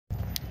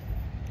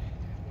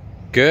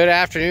Good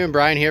afternoon,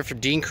 Brian here from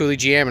Dean Cooley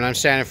GM, and I'm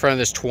standing in front of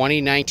this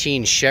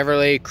 2019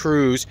 Chevrolet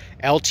Cruze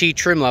LT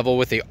trim level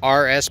with the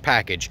RS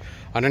package.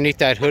 Underneath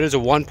that hood is a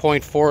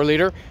 1.4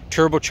 liter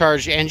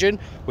turbocharged engine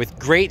with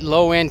great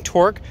low-end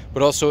torque,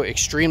 but also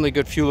extremely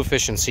good fuel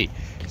efficiency.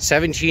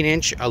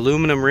 17-inch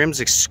aluminum rims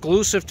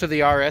exclusive to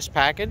the RS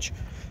package.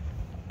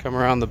 Come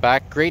around the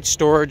back, great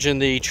storage in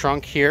the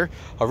trunk here.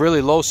 A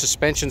really low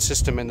suspension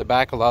system in the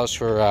back allows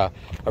for a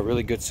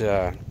really good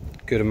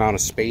amount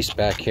of space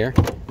back here.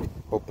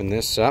 Open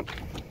this up.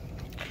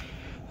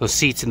 Those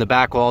seats in the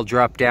back will all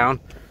drop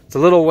down. It's a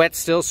little wet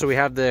still, so we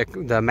have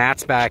the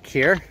mats back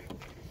here.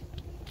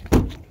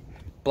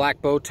 Black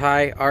bow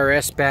tie,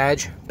 RS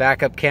badge,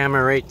 backup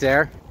camera right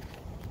there.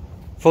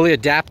 Fully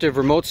adaptive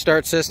remote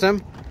start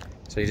system.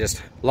 So you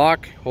just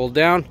lock, hold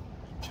down.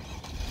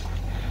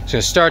 It's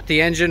going to start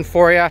the engine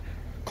for you.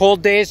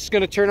 Cold days, it's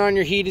going to turn on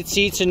your heated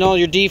seats and all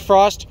your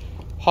defrost.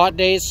 Hot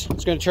days,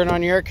 it's going to turn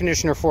on your air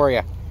conditioner for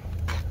you.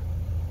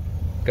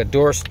 Got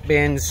door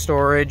bin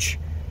storage,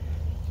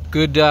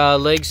 good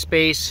leg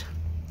space,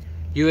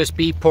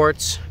 USB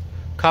ports,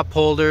 cup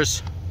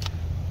holders,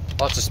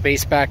 lots of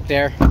space back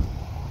there.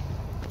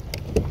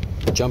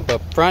 Jump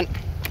up front,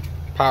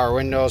 power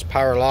windows,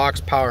 power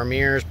locks, power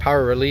mirrors,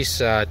 power release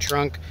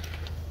trunk,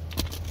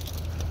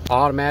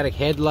 automatic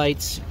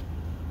headlights.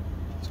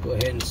 Let's go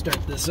ahead and start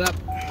this up.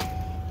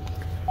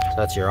 So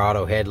that's your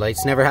auto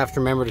headlights. Never have to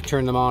remember to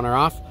turn them on or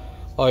off.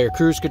 All your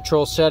cruise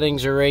control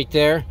settings are right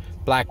there.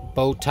 Black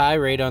bow tie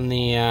right on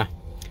the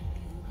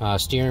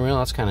steering wheel.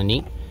 That's kind of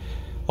neat.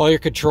 All your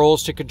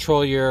controls to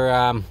control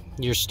your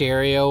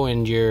stereo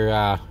and your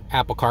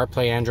Apple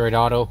CarPlay, Android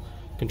Auto.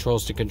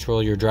 Controls to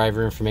control your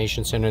driver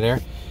information center there.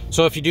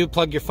 So if you do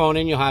plug your phone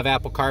in, you'll have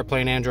Apple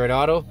CarPlay and Android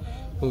Auto.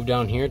 Move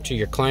down here to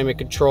your climate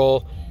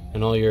control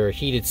and all your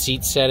heated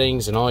seat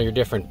settings and all your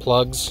different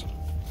plugs.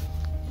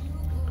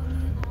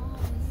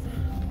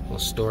 Little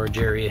storage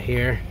area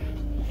here.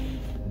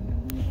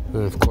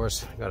 And of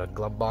course, got a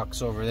glove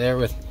box over there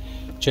with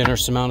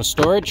generous amount of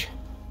storage.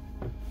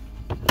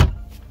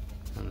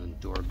 And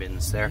door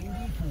bins there.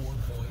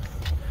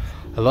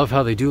 I love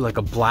how they do like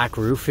a black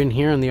roof in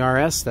here on the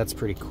RS. That's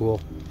pretty cool.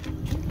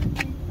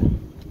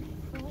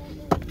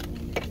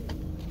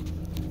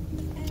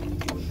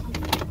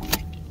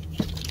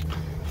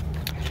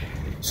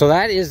 So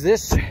that is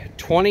this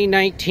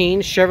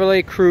 2019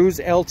 Chevrolet Cruze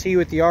LT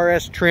with the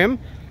RS trim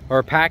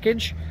or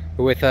package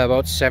with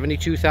about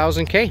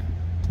 72,000 K.